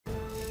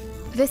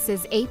This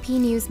is AP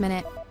News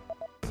Minute.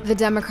 The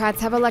Democrats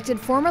have elected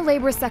former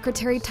Labor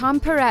Secretary Tom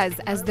Perez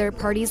as their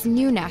party's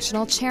new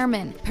national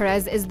chairman.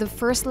 Perez is the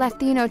first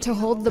Latino to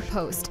hold the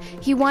post.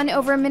 He won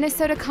over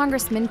Minnesota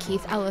Congressman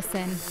Keith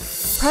Ellison.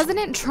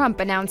 President Trump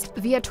announced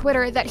via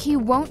Twitter that he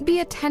won't be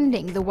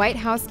attending the White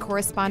House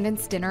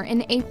Correspondents' Dinner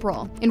in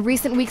April. In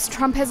recent weeks,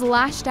 Trump has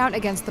lashed out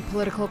against the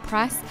political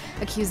press,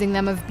 accusing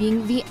them of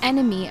being the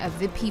enemy of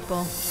the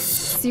people.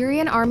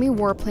 Syrian army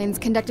warplanes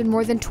conducted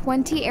more than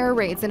 20 air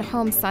raids in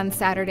Homs on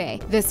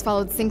Saturday. This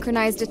followed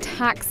synchronized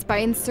attacks by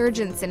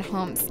insurgents in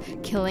Homs,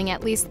 killing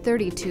at least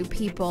 32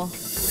 people.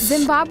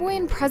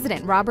 Zimbabwean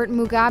President Robert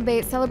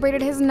Mugabe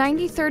celebrated his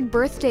 93rd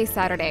birthday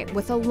Saturday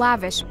with a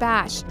lavish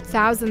bash.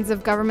 Thousands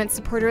of government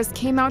supporters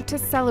came out to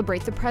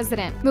celebrate the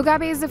president.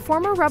 Mugabe is a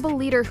former rebel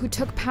leader who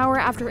took power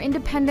after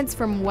independence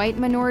from white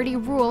minority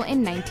rule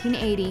in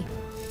 1980.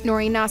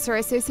 Noreen Nasser,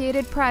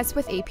 Associated Press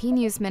with AP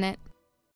News Minute.